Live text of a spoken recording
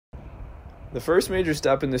The first major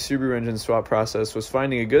step in the Subaru engine swap process was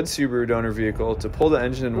finding a good Subaru donor vehicle to pull the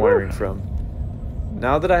engine and wiring from.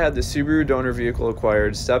 Now that I had the Subaru donor vehicle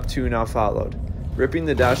acquired, step 2 now followed, ripping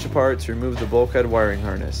the dash apart to remove the bulkhead wiring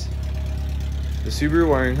harness. The Subaru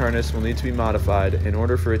wiring harness will need to be modified in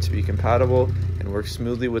order for it to be compatible and work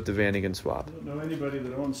smoothly with the Vanagon Swap. I don't know anybody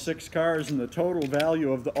that owns 6 cars and the total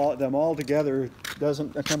value of them all together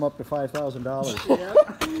doesn't come up to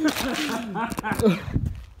 $5,000.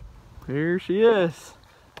 Here she is.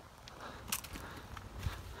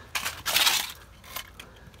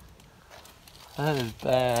 That is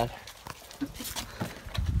bad.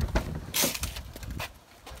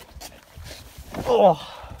 Oh.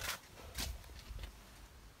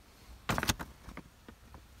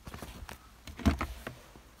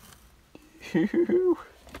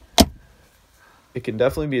 It can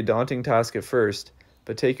definitely be a daunting task at first,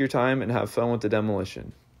 but take your time and have fun with the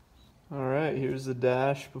demolition. Alright, here's the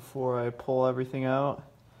dash before I pull everything out.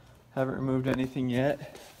 Haven't removed anything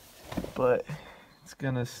yet, but it's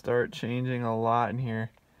gonna start changing a lot in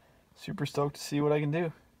here. Super stoked to see what I can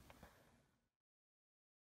do.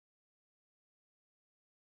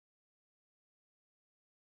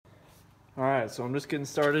 Alright, so I'm just getting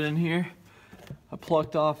started in here. I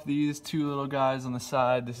plucked off these 2 little guys on the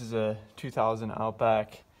side. This is a 2000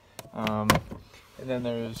 Outback. And then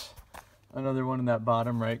there's another one in that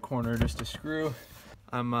bottom right corner, just a screw.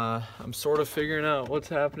 I'm sort of figuring out what's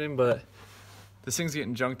happening, but this thing's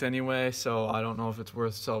getting junked anyway, so I don't know if it's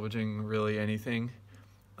worth salvaging really anything.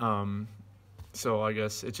 So I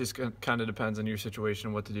guess it just kind of depends on your situation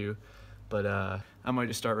and what to do. But I might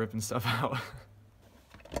just start ripping stuff out.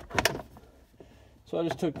 So I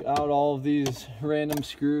just took out all of these random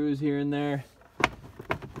screws here and there.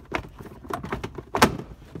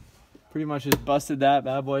 Pretty much just busted that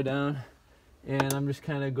bad boy down. And I'm just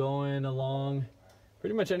kind of going along.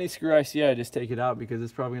 Pretty much any screw I see, I just take it out because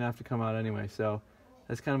it's probably gonna have to come out anyway. So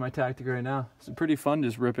that's kind of my tactic right now. It's pretty fun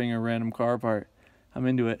just ripping a random car apart. I'm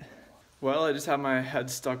into it. Well, I just have my head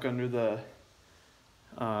stuck under the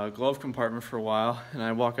glove compartment for a while, and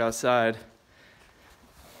I walk outside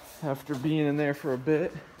after being in there for a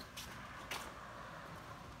bit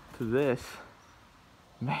to this.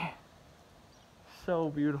 Man, so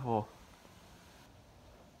beautiful.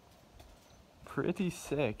 Pretty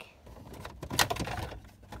sick.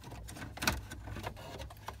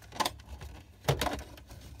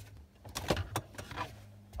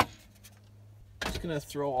 Just gonna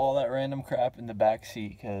throw all that random crap in the back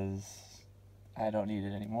seat because I don't need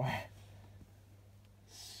it anymore.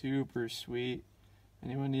 Super sweet.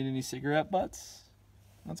 Anyone need any cigarette butts?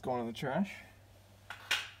 That's going in the trash.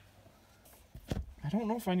 I don't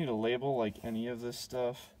know if I need to label like any of this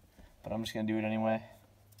stuff, but I'm just gonna do it anyway.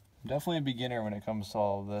 I'm definitely a beginner when it comes to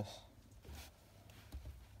all of this.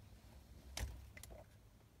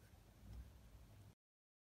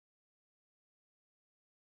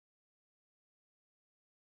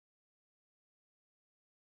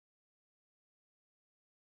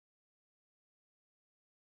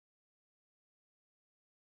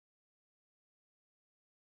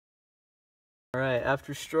 Alright,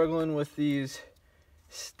 after struggling with these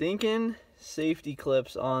stinking safety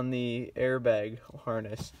clips on the airbag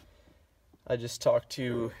harness, I just talked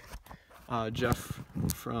to Jeff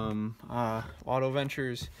from Auto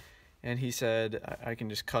Ventures, and he said I can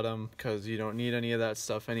just cut them because you don't need any of that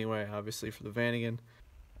stuff anyway, obviously, for the Vanagon.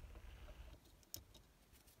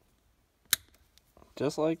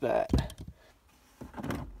 Just like that.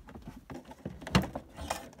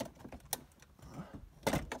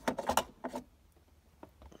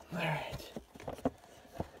 Alright,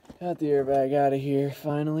 got the airbag out of here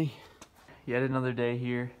finally. Yet another day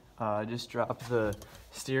here. I just dropped the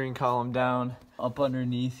steering column down. Up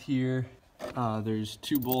underneath here, there's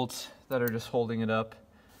 2 bolts that are just holding it up.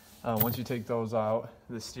 Once you take those out,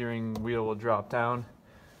 the steering wheel will drop down,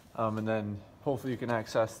 and then hopefully you can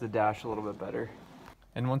access the dash a little bit better.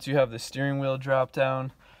 And once you have the steering wheel drop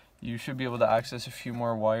down, you should be able to access a few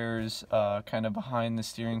more wires kind of behind the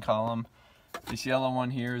steering column. This yellow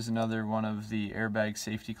one here is another one of the airbag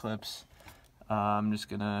safety clips. I'm just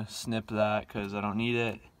gonna snip that because I don't need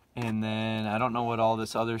it. And then I don't know what all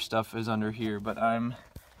this other stuff is under here, but I'm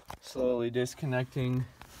slowly disconnecting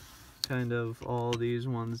kind of all these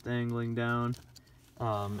ones dangling down,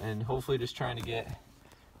 and hopefully just trying to get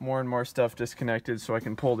more and more stuff disconnected so I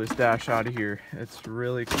can pull this dash out of here. It's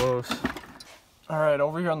really close. All right,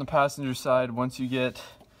 over here on the passenger side, once you get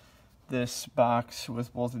this box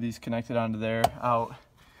with both of these connected onto there out,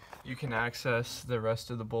 you can access the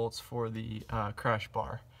rest of the bolts for the crash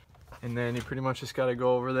bar. And then you pretty much just got to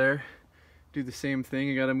go over there, do the same thing.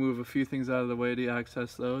 You got to move a few things out of the way to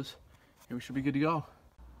access those, we should be good to go.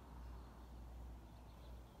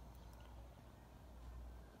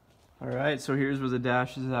 All right, so here's where the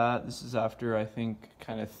dash is at. This is after, I think,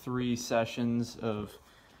 kind of 3 sessions of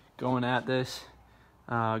going at this.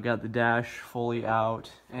 Got the dash fully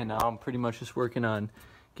out, and now I'm pretty much just working on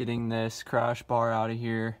getting this crash bar out of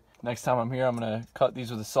here. Next time I'm here, I'm gonna cut these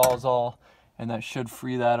with a Sawzall, and that should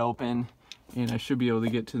free that open, and I should be able to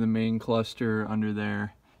get to the main cluster under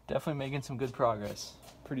there. Definitely making some good progress.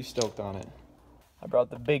 Pretty stoked on it. I brought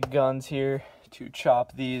the big guns here to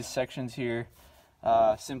chop these sections here.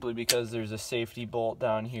 Simply because there's a safety bolt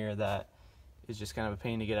down here that is just kind of a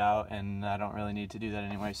pain to get out, and I don't really need to do that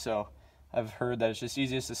anyway. So I've heard that it's just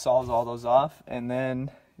easiest to Sawzall those off, and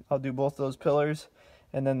then I'll do both those pillars,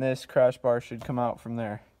 and then this crash bar should come out from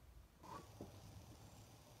there.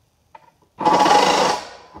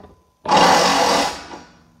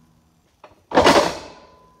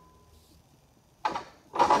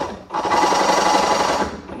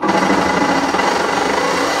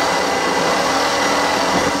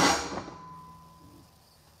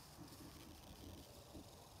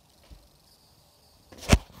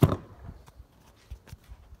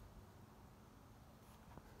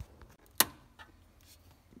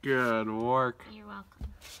 Good work. You're welcome.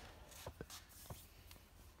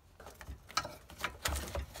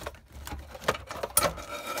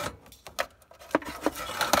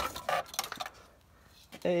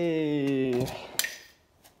 Hey.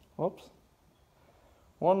 Whoops.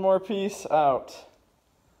 One more piece out.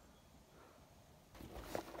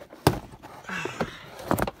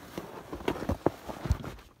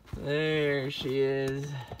 There she is.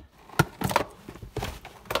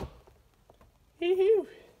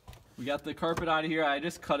 We got the carpet out of here. I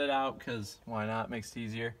just cut it out because why not? Makes it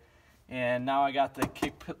easier. And now I got the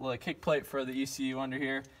kick plate for the ECU under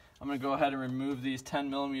here. I'm going to go ahead and remove these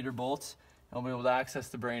 10mm bolts, and I'll be able to access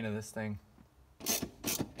the brain of this thing.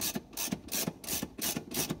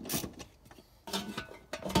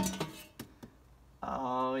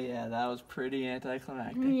 Oh yeah, that was pretty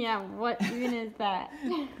anticlimactic. Yeah, what even is that?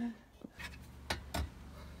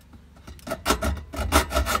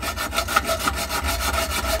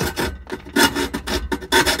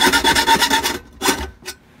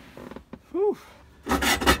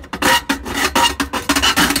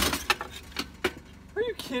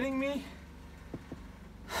 Kidding me?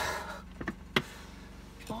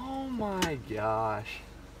 Oh my gosh.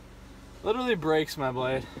 Literally breaks my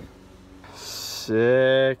blade.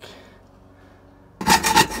 Sick. We're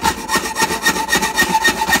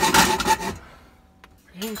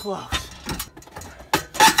getting close.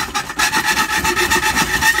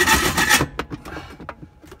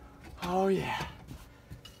 Oh yeah.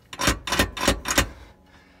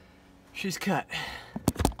 She's cut.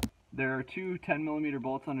 There are 2 10mm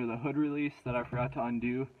bolts under the hood release that I forgot to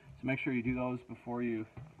undo, so make sure you do those before you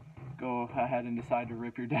go ahead and decide to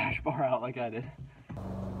rip your dash bar out like I did.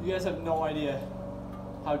 You guys have no idea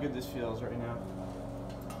how good this feels right now.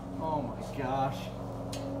 Oh my gosh.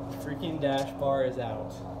 The freaking dash bar is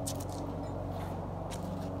out.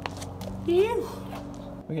 Phew.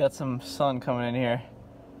 We got some sun coming in here,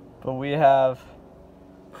 but we have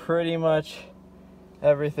pretty much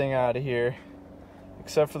everything out of here,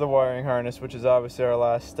 except for the wiring harness, which is obviously our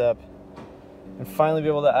last step, and finally be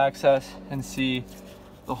able to access and see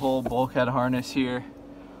the whole bulkhead harness here,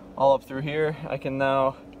 all up through here. I can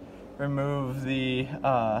now remove the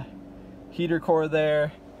heater core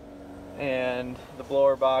there and the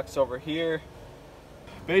blower box over here.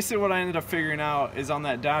 Basically what I ended up figuring out is on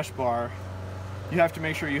that dash bar, you have to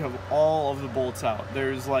make sure you have all of the bolts out.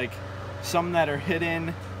 There's like some that are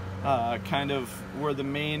hidden, kind of where the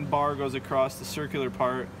main bar goes across the circular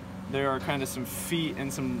part. There are kind of some feet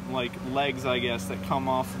and some like legs, I guess, that come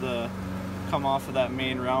off of that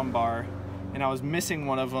main round bar, and I was missing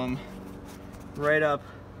one of them right up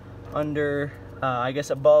under, I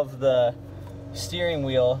guess above the steering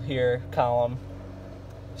wheel here column.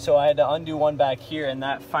 So I had to undo one back here, and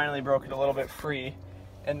that finally broke it a little bit free.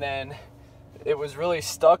 And then it was really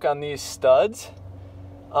stuck on these studs,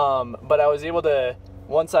 but I was able to,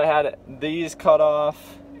 once I had these cut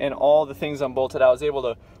off and all the things unbolted, I was able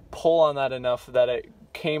to pull on that enough that it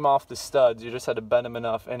came off the studs. You just had to bend them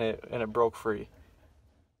enough, and it broke free.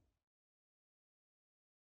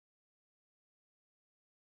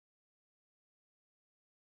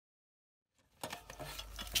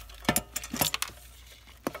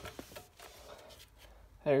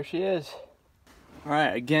 There she is. All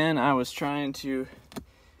right, again, I was trying to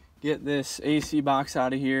get this AC box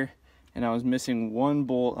out of here, and I was missing one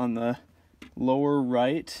bolt on the lower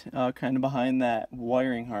right, kind of behind that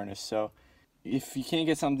wiring harness. So if you can't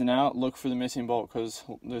get something out, look for the missing bolt, because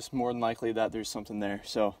there's more than likely that there's something there.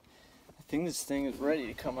 So I think this thing is ready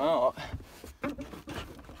to come out.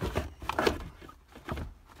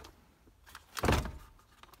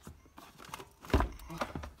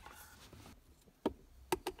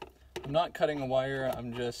 I'm not cutting a wire,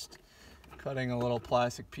 I'm just cutting a little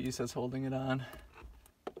plastic piece that's holding it on.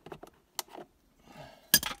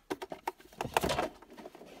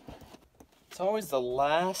 It's always the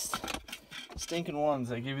last stinking ones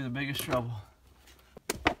that give you the biggest trouble.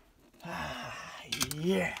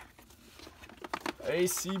 Yeah.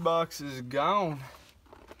 AC box is gone.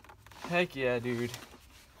 Heck yeah, dude.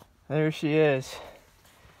 There she is.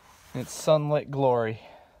 It's sunlit glory.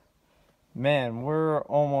 Man, we're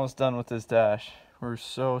almost done with this dash. We're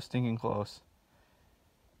so stinking close.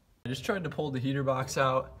 I just tried to pull the heater box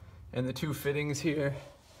out, and the two fittings here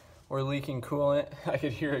were leaking coolant. I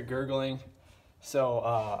could hear it gurgling. So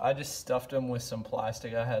I just stuffed them with some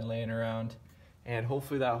plastic I had laying around, and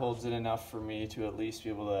hopefully that holds it enough for me to at least be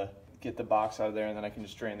able to get the box out of there, and then I can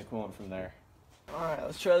just drain the coolant from there. All right,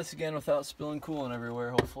 let's try this again without spilling coolant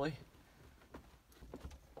everywhere, hopefully.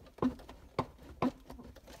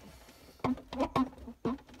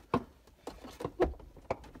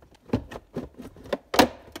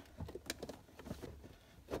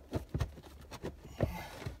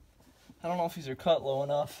 I don't know if these are cut low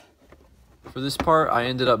enough. For this part, I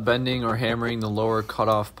ended up bending or hammering the lower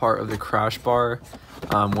cutoff part of the crash bar,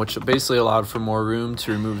 which basically allowed for more room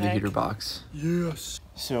to remove the heater box. Yes.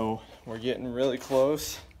 So we're getting really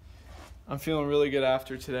close. I'm feeling really good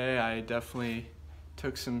after today. I definitely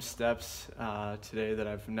took some steps today that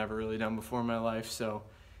I've never really done before in my life. So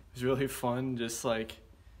it was really fun, just like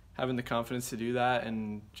having the confidence to do that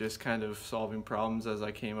and just kind of solving problems as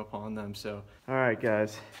I came upon them. So, all right,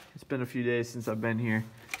 guys, it's been a few days since I've been here,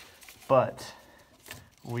 but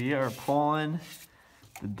we are pulling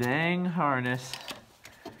the dang harness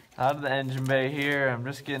out of the engine bay here. I'm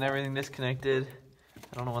just getting everything disconnected.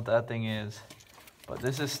 I don't know what that thing is, but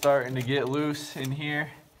this is starting to get loose in here.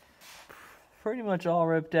 Pretty much all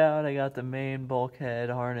ripped out. I got the main bulkhead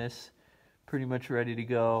harness pretty much ready to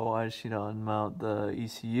go. I just need to unmount the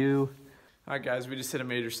ECU. All right, guys, we just hit a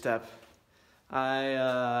major step.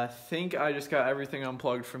 I think I just got everything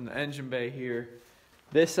unplugged from the engine bay here.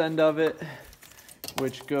 This end of it,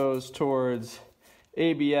 which goes towards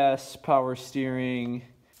ABS, power steering.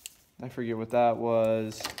 I forget what that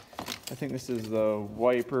was. I think this is the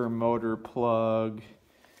wiper motor plug.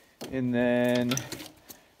 And then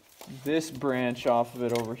this branch off of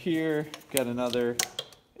it over here, got another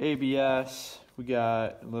ABS, we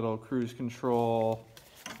got a little cruise control.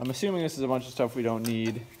 I'm assuming this is a bunch of stuff we don't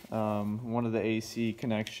need. One of the AC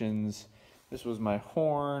connections. This was my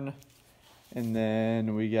horn. And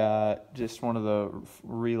then we got just one of the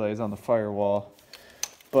relays on the firewall.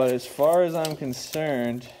 But as far as I'm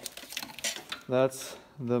concerned, that's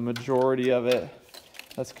the majority of it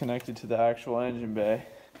that's connected to the actual engine bay.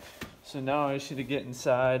 So now I just need to get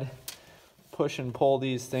inside, push and pull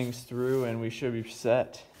these things through, and we should be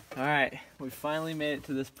set. All right, we finally made it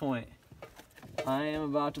to this point. I am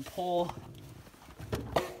about to pull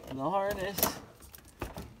the harness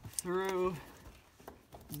through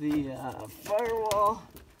the firewall,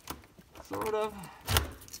 sort of.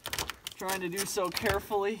 Trying to do so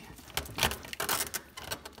carefully.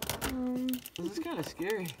 This is kind of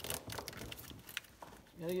scary.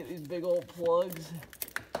 Gotta get these big old plugs.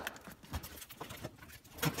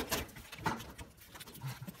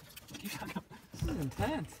 This is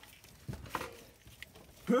intense.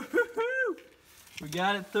 We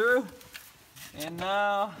got it through, and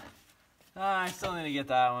now I still need to get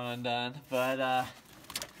that one undone. But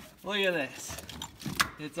look at this.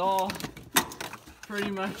 It's all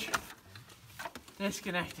pretty much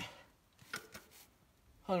disconnected.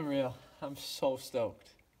 Unreal. I'm so stoked.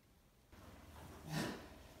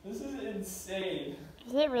 This is insane.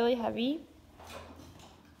 Is it really heavy?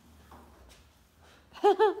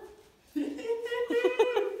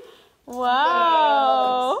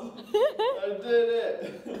 Wow. I did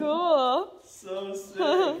it. Cool. So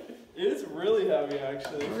sick. It's really heavy,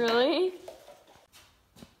 actually. Really?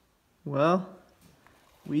 Well,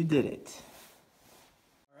 we did it.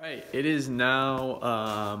 All right, it is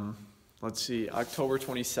now, let's see, October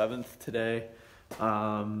 27th today.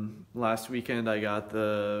 Last weekend I got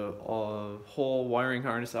the whole wiring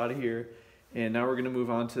harness out of here, and now we're gonna move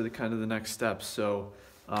on to the next steps. So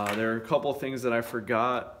there are a couple things that I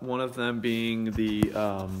forgot. One of them being the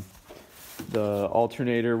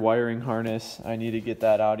alternator wiring harness. I need to get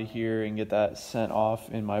that out of here and get that sent off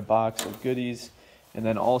in my box of goodies. And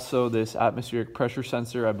then also this atmospheric pressure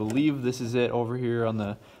sensor. I believe this is it over here on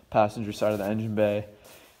the passenger side of the engine bay.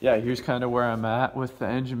 Yeah, here's kind of where I'm at with the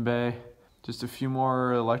engine bay. Just a few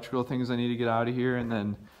more electrical things I need to get out of here, and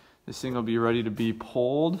then this thing will be ready to be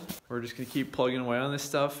pulled. We're just gonna keep plugging away on this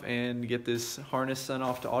stuff and get this harness sent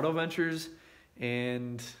off to Auto Ventures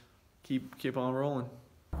and keep on rolling.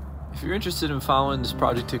 If you're interested in following this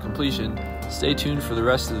project to completion, stay tuned for the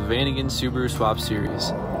rest of the Vanagon Subaru Swap series.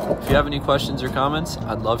 If you have any questions or comments,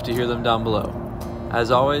 I'd love to hear them down below.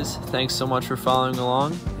 As always, thanks so much for following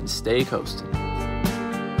along, and stay coasting.